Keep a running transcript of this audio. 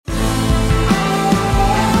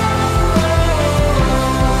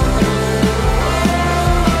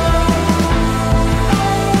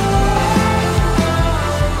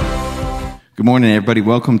Good morning, everybody.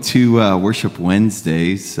 Welcome to Worship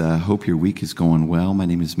Wednesdays. Hope your week is going well. My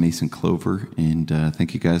name is Mason Clover, and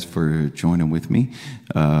thank you guys for joining with me.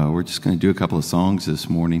 We're just going to do a couple of songs this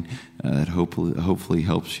morning that hopefully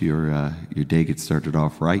helps your day get started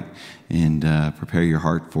off right and prepare your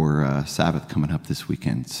heart for Sabbath coming up this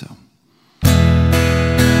weekend. So.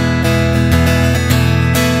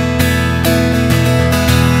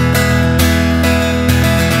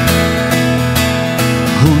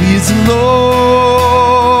 Holy is the Lord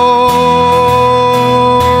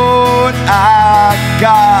our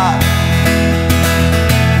God.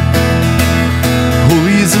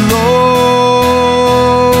 Holy is the Lord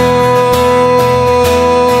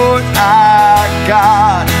our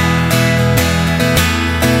God.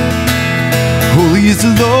 Holy is the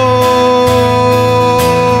Lord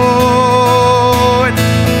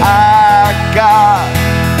our God.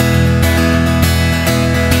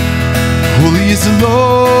 Holy is the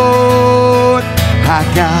Lord, our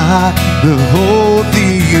God, the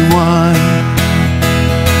Holy One.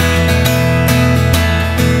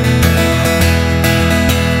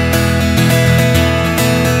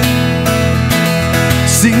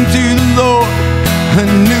 Sing to the Lord a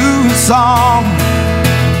new song,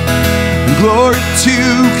 glory to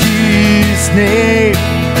His name,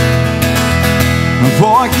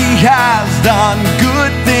 for He has done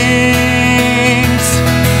good things.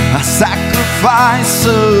 A sacrifice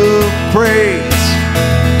of praise,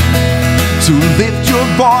 to lift your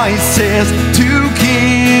voices to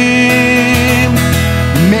Him,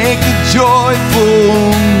 make a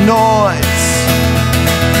joyful noise.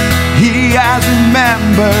 He has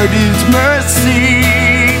remembered His mercy,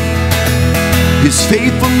 His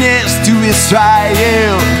faithfulness to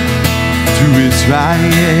Israel, to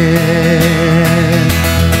Israel.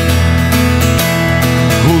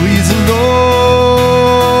 Holy is the Lord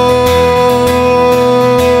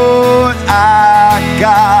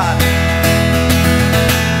God.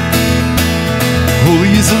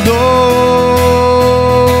 Holy is the Lord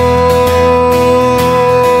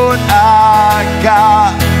our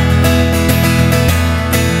God.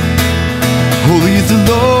 Holy is the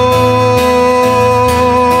Lord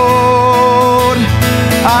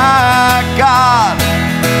our God.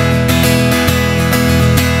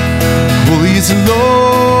 Holy is the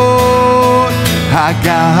Lord our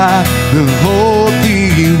God, the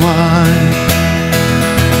Holy One.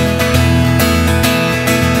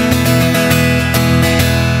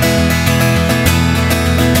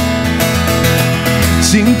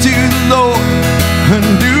 Sing to the Lord a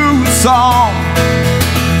new song.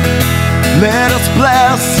 Let us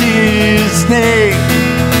bless His name.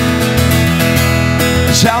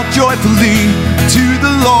 Shout joyfully to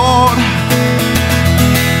the Lord.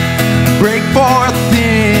 Break forth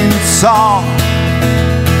in song.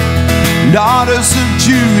 Daughters of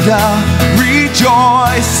Judah,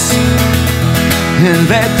 rejoice, and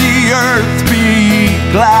let the earth be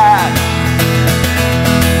glad.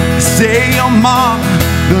 Say among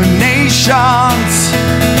the nations,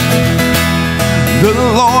 the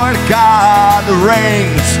Lord God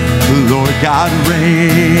reigns, the Lord God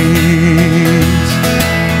reigns.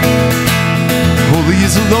 Holy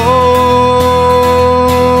is the Lord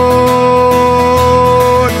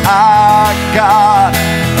our God.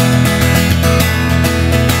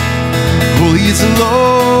 Holy is the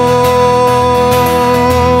Lord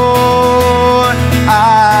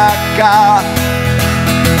our God.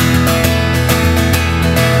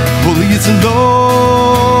 Holy is the Lord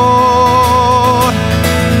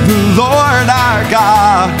our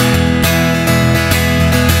God.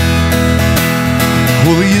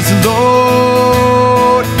 Holy is the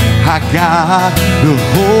Lord our God, the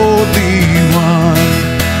Holy One.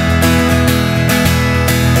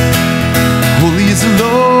 Holy is the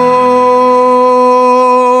Lord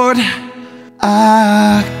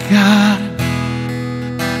our God.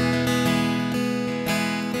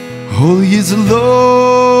 Holy is the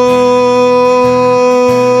Lord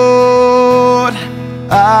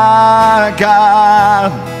our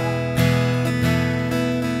God.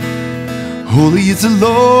 Holy is the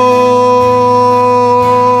Lord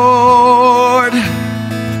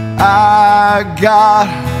our God.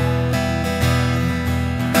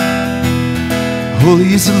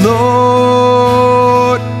 Holy is the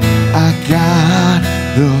Lord our God,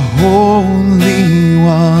 the Holy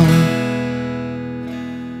One.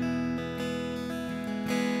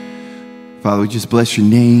 Father, we just bless your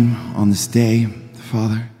name on this day,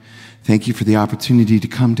 Father. Thank you for the opportunity to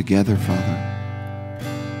come together, Father,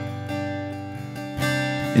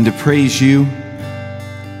 and to praise you.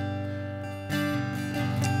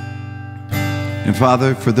 And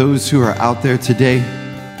Father, for those who are out there today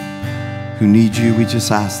who need you, we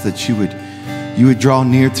just ask that you would you would draw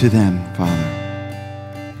near to them, Father,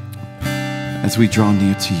 as we draw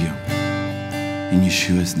near to you. In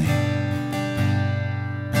Yeshua's name.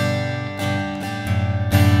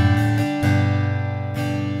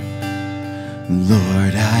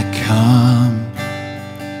 Lord, I come,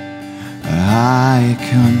 I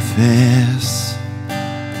confess,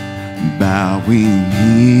 bowing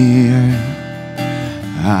here,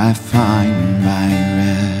 I find my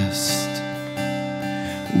rest.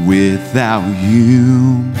 Without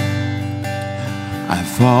you, I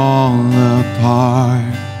fall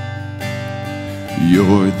apart.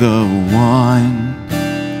 You're the one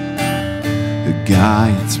who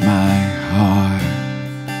guides my heart.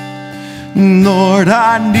 Lord,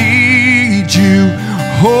 I need you.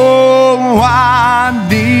 Oh, I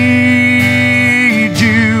need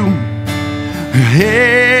you.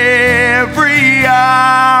 Every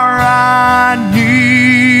hour I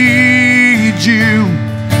need you.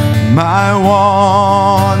 My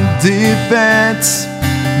one defense,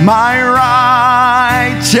 my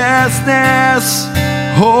righteousness.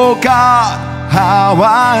 Oh God, how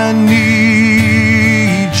I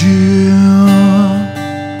need you.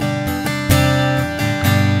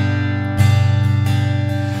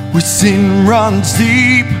 Where sin runs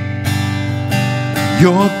deep,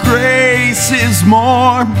 your grace is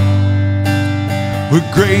more.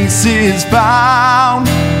 Where grace is found,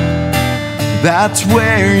 that's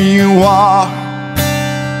where you are.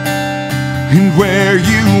 And where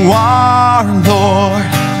you are, Lord,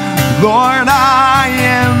 Lord, I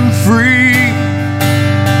am free.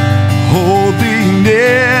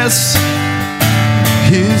 Holiness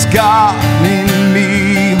is God in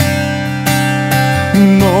me.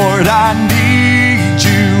 Lord, I need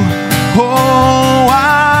you. Oh,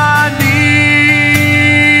 I need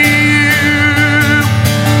you.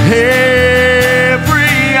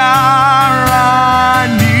 Every hour I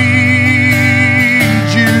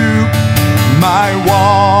need you. My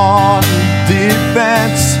one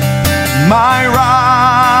defense, my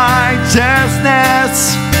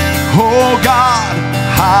righteousness. Oh God,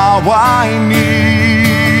 how I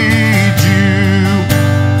need you.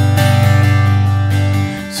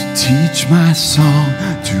 So teach my song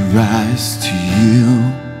to rise to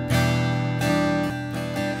you.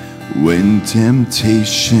 When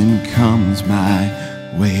temptation comes my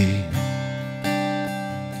way,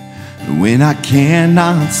 when I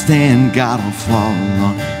cannot stand, God, I'll fall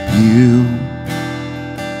on you.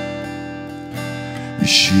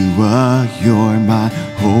 Yeshua, you're my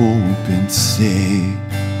hope and stay.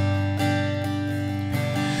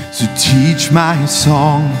 So teach my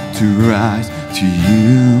song to rise to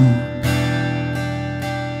you.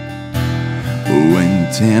 When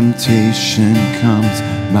temptation comes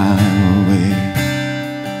my way,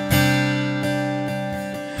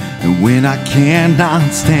 and when I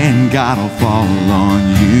cannot stand, God, I'll fall on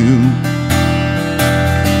you.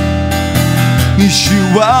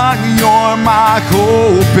 Yeshua, you're my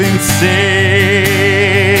hope and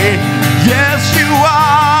stay. Yes, you are.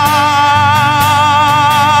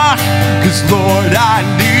 'Cause Lord, I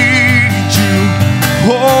need you.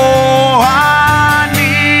 Oh, I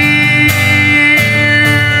need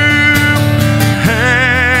you.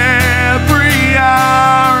 Every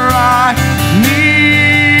hour I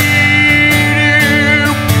need you.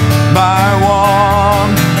 My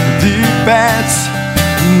one defense,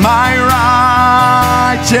 my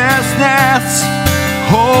righteousness.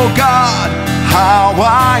 Oh God, how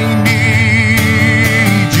I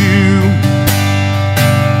need you.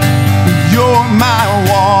 You're my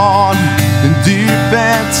one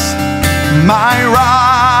defense, my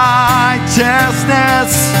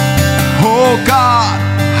righteousness. Oh God,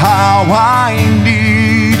 how I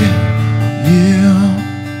need you.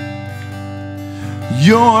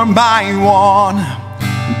 You're my one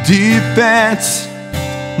defense,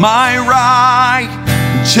 my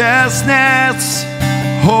righteousness.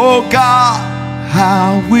 Oh God,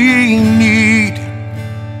 how we need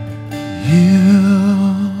you.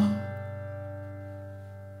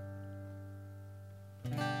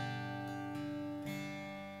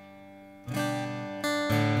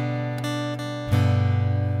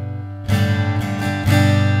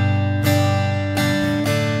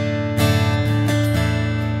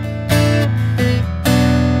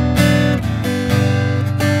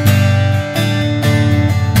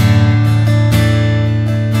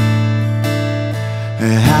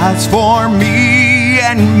 As for me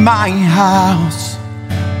and my house,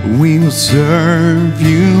 we will serve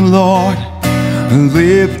you, Lord,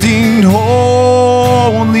 lifting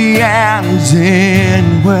holy hands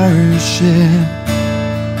in worship.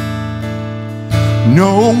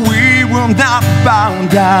 No, we will not bow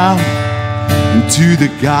down to the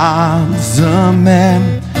gods of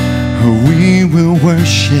men. We will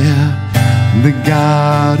worship the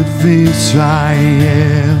God of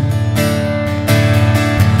Israel.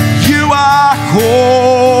 You are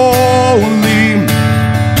holy,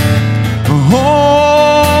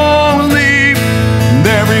 holy.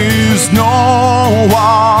 There is no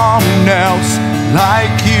one else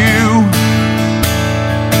like you.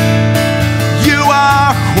 You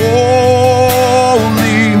are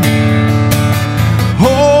holy,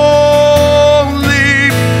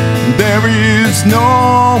 holy. There is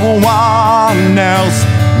no one else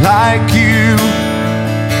like you.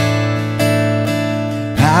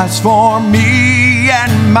 As for me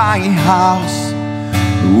and my house,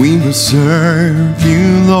 we will serve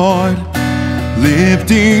you, Lord,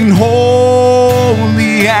 lifting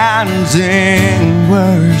holy hands in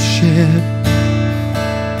worship.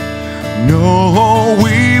 No,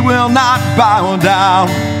 we will not bow down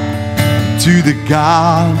to the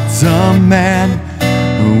gods of man.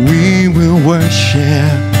 We will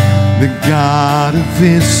worship the God of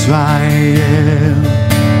Israel.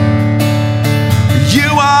 You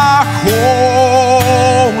are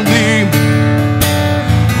holy,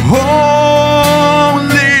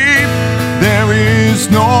 holy. There is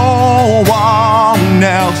no one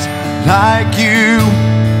else like you.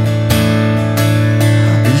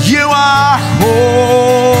 You are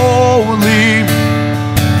holy,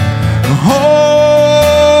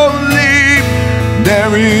 holy.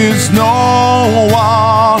 There is no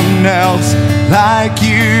one else like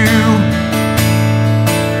you.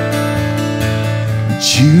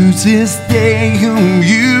 Choose this day whom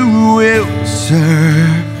you will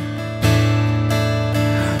serve.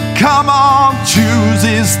 Come on, choose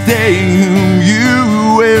this day whom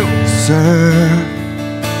you will serve.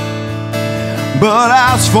 But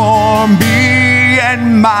as for me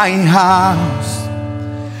and my house,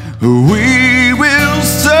 we will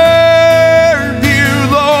serve you,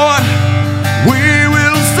 Lord. We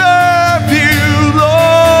will serve you, Lord.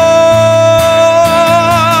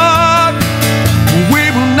 We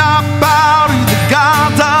will not bow to the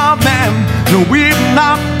gods of men. No, we will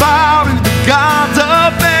not bow to the gods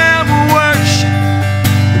of men. Worship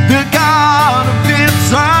the God of Israel.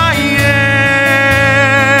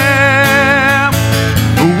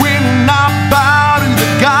 We will not bow to the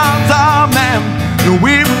gods of men. No,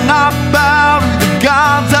 we will not bow to the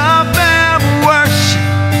gods of men. Worship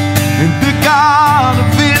the God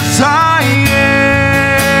of Israel.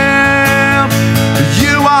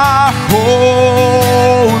 You are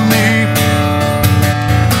holy,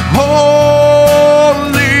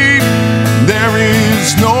 holy. There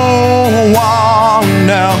is no one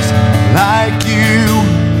else like you.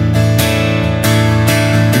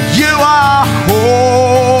 You are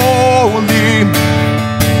holy,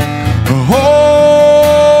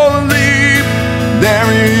 holy. There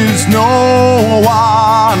is no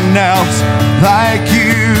one else like you.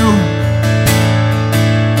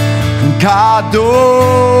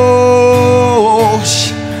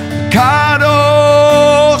 Kadosh,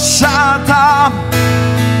 Kadosh Ata,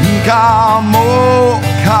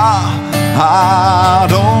 Kamoka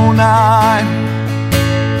Adonai.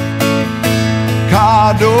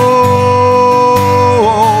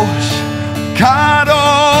 Kadosh,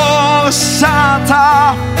 Kadosh Ata,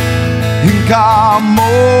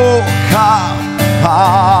 Kamoka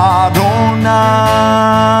Adonai.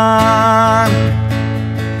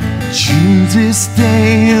 Choose this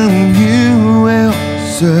day whom you will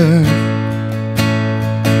serve.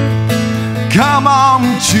 Come on,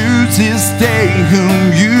 choose this day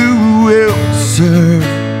whom you will serve.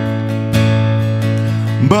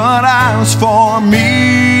 But as for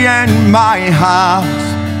me and my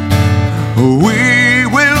house, we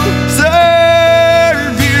will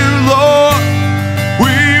serve you, Lord.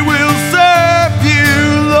 We will serve you,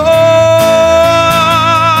 Lord.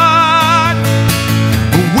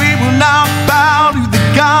 We will not bow to the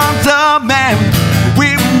gods of man.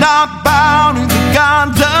 We will not bow to the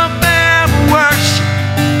gods of man. Worship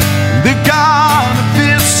the God of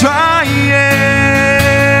Israel.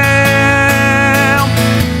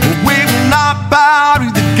 We will not bow to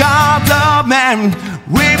the gods of man.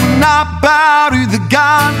 We will not bow to the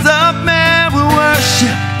gods of man. We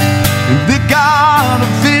worship the God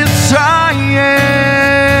of Israel.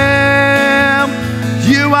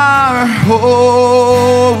 You are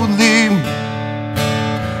holy,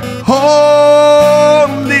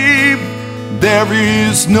 holy. There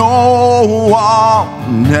is no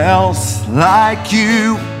one else like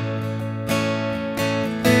you.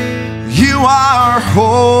 You are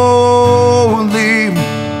holy,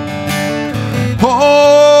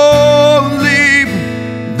 holy.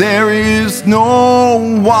 There is no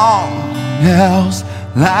one else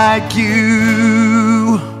like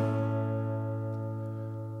you.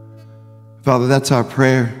 Father, that's our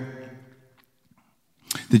prayer.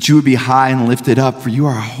 That you would be high and lifted up, for you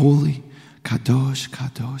are holy. Kadosh,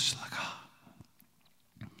 Kadosh, Laka.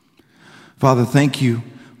 Father, thank you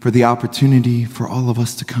for the opportunity for all of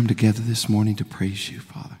us to come together this morning to praise you,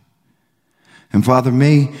 Father. And Father,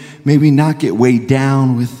 may we not get weighed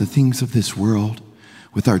down with the things of this world,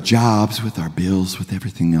 with our jobs, with our bills, with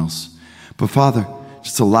everything else. But Father,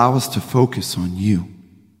 just allow us to focus on you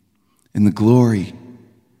and the glory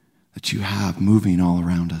that you have moving all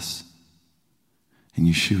around us. In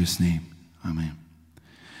Yeshua's name, amen.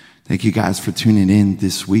 Thank you guys for tuning in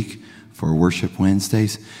this week for Worship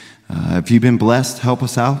Wednesdays. If you've been blessed, help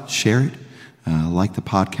us out, share it, like the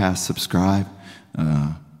podcast, subscribe,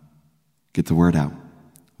 get the word out.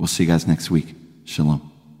 We'll see you guys next week. Shalom.